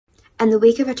In the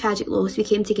wake of a tragic loss, we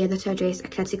came together to address a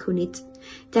critical need.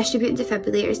 Distributing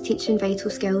defibrillators, teaching vital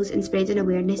skills and spreading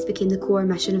awareness became the core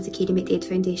mission of the Kieran McDade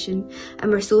Foundation, and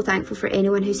we're so thankful for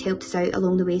anyone who's helped us out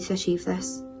along the way to achieve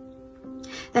this.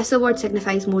 This award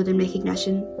signifies more than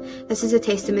recognition. This is a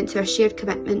testament to our shared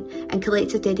commitment and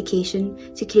collective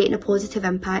dedication to creating a positive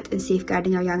impact and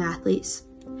safeguarding our young athletes.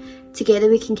 Together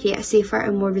we can create a safer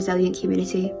and more resilient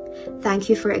community. Thank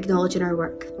you for acknowledging our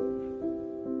work.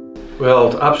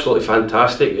 Well, absolutely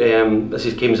fantastic.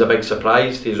 This came as a big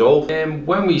surprise to us all.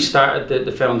 When we started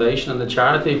the foundation and the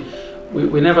charity,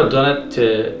 we never done it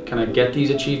to kind of get these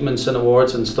achievements and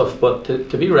awards and stuff, but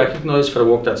to be recognised for the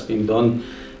work that's been done,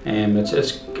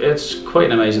 it's quite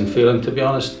an amazing feeling, to be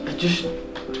honest. Just,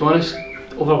 to be honest,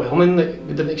 overwhelming. Like,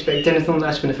 we didn't expect anything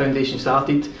like this when the foundation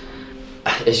started.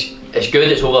 It's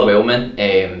good, it's overwhelming.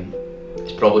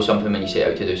 It's probably something when you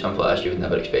set out to do something like this you would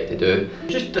never expect to do.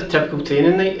 Just a typical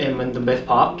training night in Dunbeth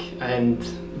Park, and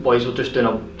the boys were just doing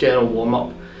a general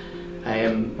warm-up,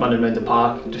 running around the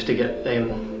park just to get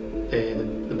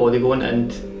the body going,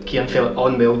 and Kieran felt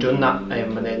unwell during that,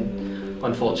 and then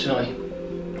unfortunately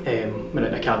went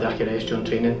into cardiac arrest during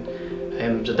training.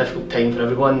 It was a difficult time for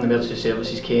everyone. The emergency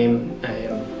services came.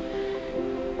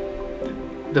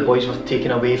 The boys were taken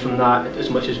away from that as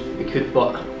much as we could,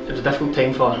 but it was a difficult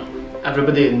time for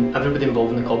everybody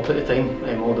involved in the club at the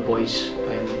time. All the boys,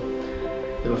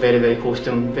 they were very, very close to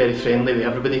him, very friendly with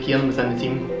everybody, Kieran, within the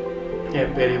team.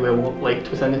 Very well liked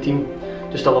within the team.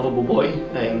 Just a lovable boy.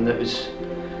 That was,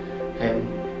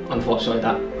 unfortunately,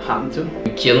 that happened to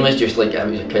him. Kieran was just like, he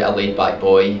was quite a laid back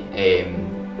boy.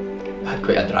 Had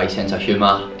quite a dry sense of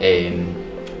humour.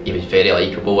 He was very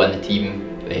likeable in the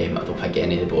team. I don't think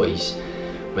any of the boys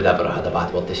would ever have had a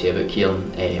bad word to say about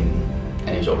Kieran. And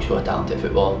he was also a talented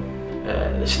footballer.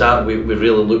 At the start we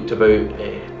really looked about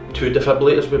 2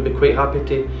 defibrillators. We'd be quite happy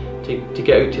to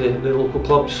get out to the local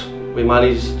clubs. We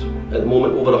managed at the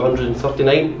moment over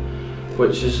 139,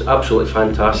 which is absolutely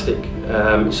fantastic.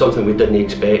 It's something we didn't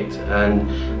expect, and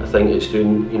I think it's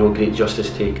doing great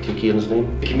justice to Kieran's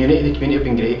name. The community have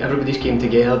been great. Everybody's came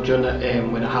together during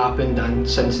it when it happened, and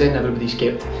since then everybody's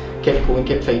kept going,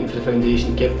 kept fighting for the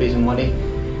foundation, kept raising money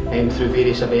through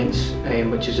various events,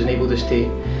 which has enabled us to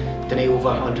donate over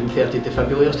 130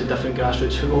 defibrillators to different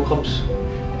grassroots football clubs.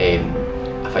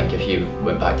 I think if you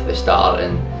went back to the start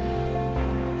and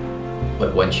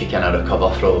once you kind of recover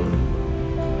from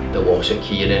the loss of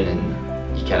Kieran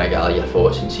and you kind of gather your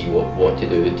thoughts and see what to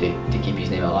do to keep his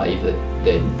name alive,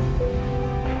 then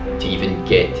to even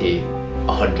get to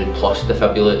 100 plus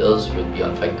defibrillators would be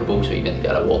unthinkable, so even to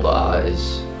get a award like that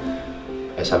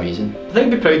it's amazing. I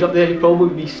think he'd be proud up there. He'd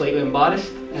probably be slightly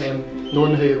embarrassed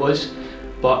knowing who he was,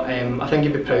 but I think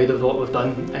he'd be proud of what we've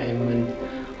done, and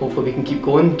hopefully we can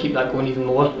keep that going even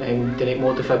more, donate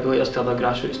more defibrillators to other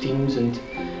grassroots teams, and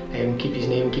keep his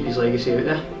name, keep his legacy out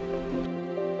there.